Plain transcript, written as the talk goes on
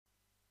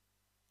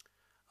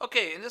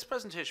Okay, in this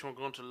presentation we're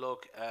going to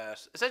look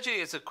at, essentially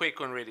it's a quick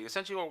one really.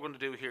 Essentially what we're going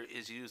to do here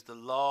is use the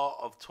law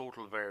of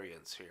total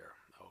variance here.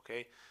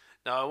 Okay,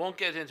 now I won't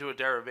get into a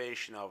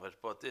derivation of it,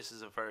 but this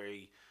is a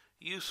very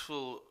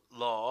useful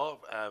law,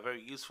 a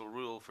very useful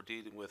rule for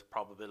dealing with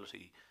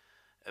probability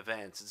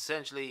events.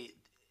 Essentially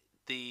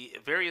the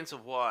variance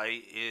of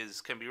y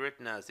can be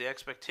written as the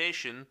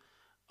expectation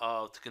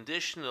of the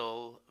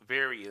conditional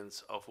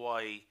variance of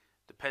y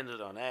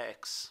dependent on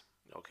x.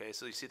 Okay,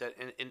 so you see that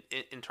in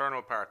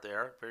internal part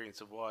there, variance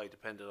of y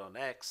dependent on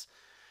x,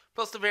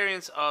 plus the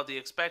variance of the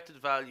expected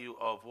value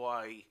of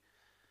y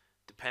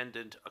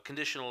dependent,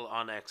 conditional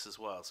on x as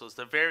well. So it's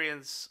the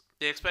variance,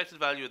 the expected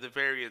value of the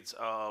variance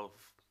of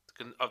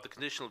the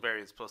conditional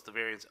variance plus the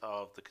variance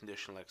of the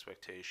conditional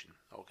expectation.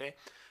 Okay,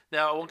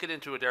 now I won't get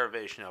into a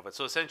derivation of it.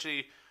 So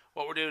essentially,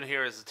 what we're doing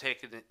here is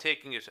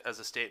taking it as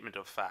a statement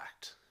of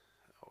fact.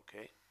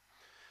 Okay,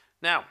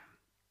 now.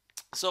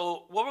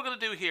 So what we're going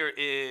to do here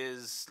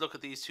is look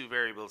at these two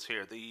variables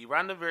here. The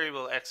random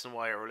variable x and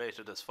y are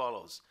related as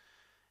follows.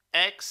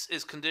 X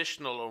is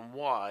conditional on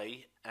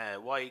y,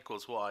 y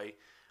equals y,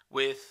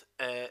 with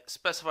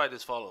specified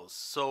as follows.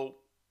 So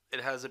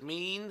it has a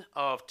mean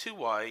of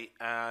 2y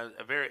and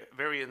a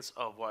variance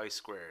of y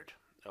squared.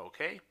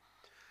 Okay?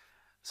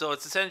 So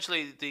it's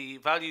essentially the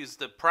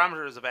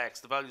parameters of x,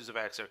 the values of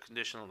x are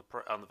conditional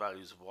on the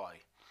values of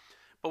y.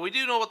 But we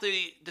do know what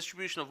the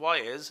distribution of y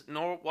is.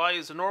 Y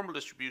is a normal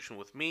distribution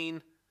with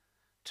mean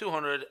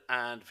 200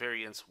 and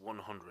variance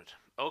 100.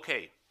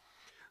 Okay,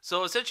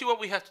 so essentially what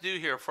we have to do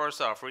here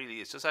first off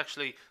really is just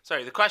actually,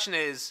 the question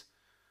is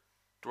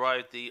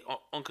derive the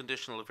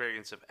unconditional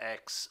variance of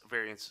x,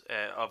 x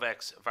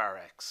var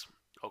x.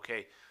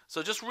 Okay,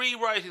 so just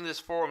rewriting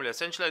this formula,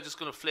 essentially I'm just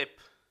going to flip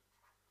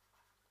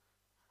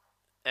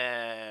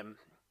x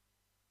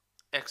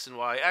and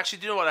y. Actually,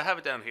 do you know what? I have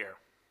it down here.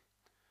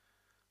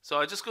 So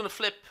I'm just going to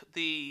flip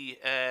the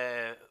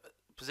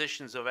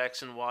positions of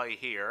x and y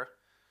here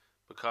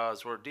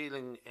because we're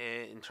dealing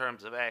in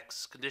terms of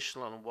x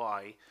conditional on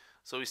y.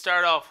 So we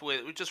start off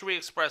with, we just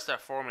re-express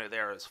that formula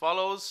there as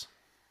follows.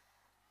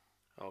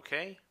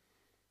 Okay.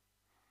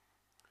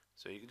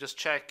 So you can just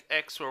check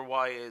x where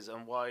y is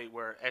and y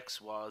where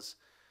x was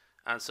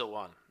and so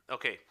on.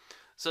 Okay.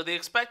 So the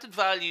expected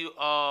value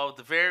of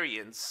the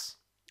variance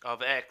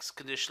of x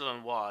conditional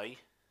on y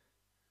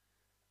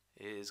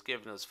is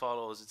given as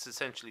follows. It's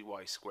essentially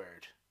y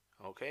squared.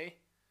 Okay,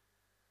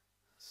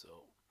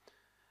 so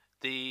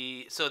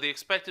the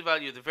expected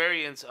value of the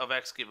variance of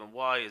x given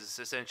y is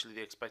essentially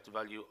the expected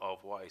value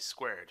of y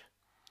squared.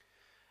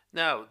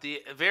 Now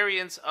the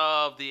variance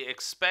of the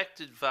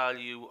expected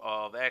value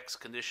of x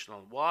conditional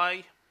on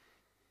y,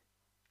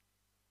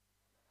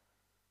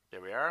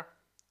 there we are.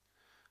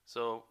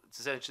 So it's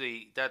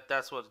essentially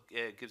that's what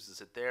gives us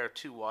it there,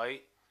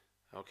 2y.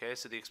 Okay,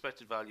 so the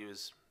expected value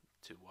is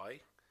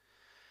 2y.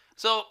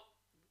 So,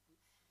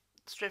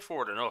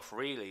 straightforward enough,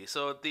 really.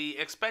 So, the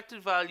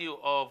expected value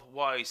of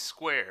y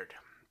squared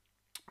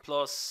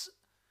plus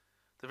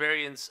the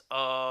variance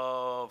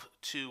of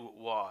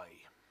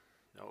 2y.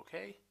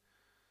 Okay,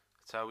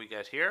 that's how we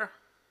get here.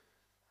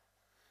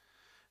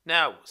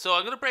 Now, so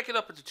I'm going to break it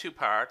up into two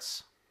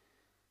parts.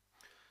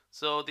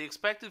 So, the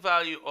expected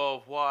value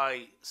of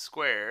y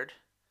squared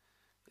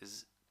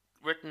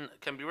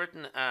can be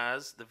written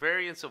as the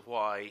variance of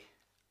y,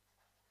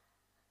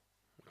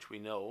 which we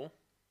know,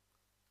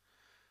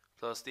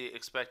 plus the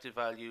expected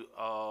value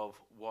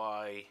of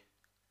y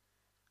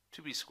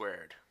to be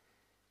squared,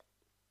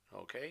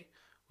 okay,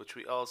 which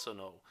we also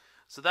know.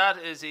 So that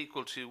is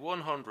equal to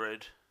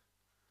 100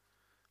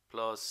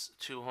 plus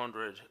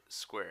 200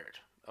 squared,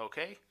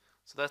 okay?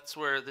 So that's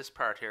where this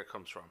part here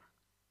comes from,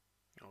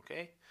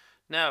 okay?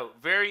 Now,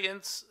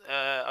 variance,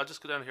 I'll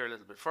just go down here a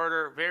little bit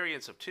further.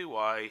 Variance of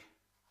 2y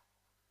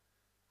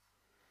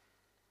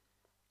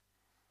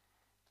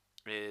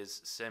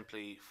is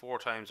simply 4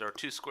 times, or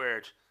 2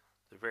 squared,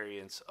 the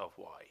variance of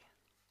y.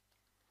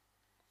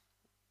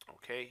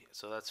 Okay,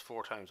 so that's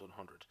 4 times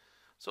 100.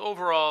 So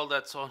overall,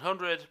 that's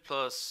 100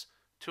 plus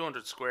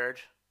 200 squared.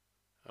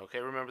 Okay,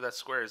 remember that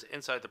square is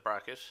inside the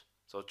bracket,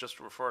 so it just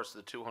refers to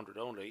the 200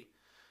 only.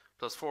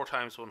 Plus 4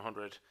 times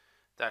 100,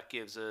 that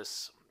gives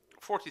us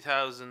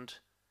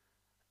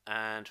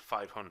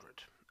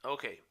 40,500.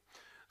 Okay,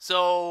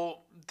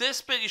 so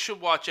this bit you should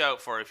watch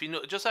out for. If you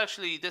know, just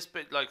actually this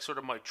bit like sort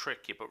of might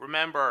trick you, but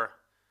remember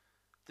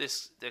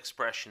this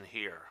expression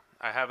here.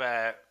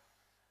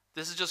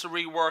 This is just a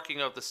reworking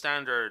of the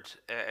standard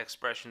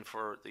expression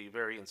for the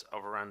variance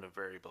of a random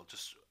variable,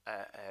 just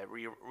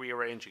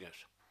rearranging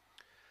it.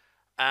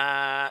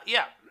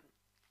 Yeah,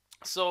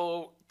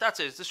 so that's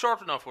it. It's a short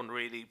enough one,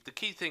 really. The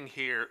key thing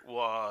here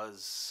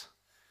was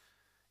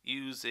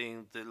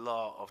using the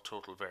law of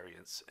total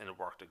variance in a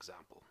worked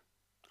example.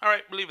 All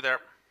right, we'll leave it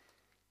there.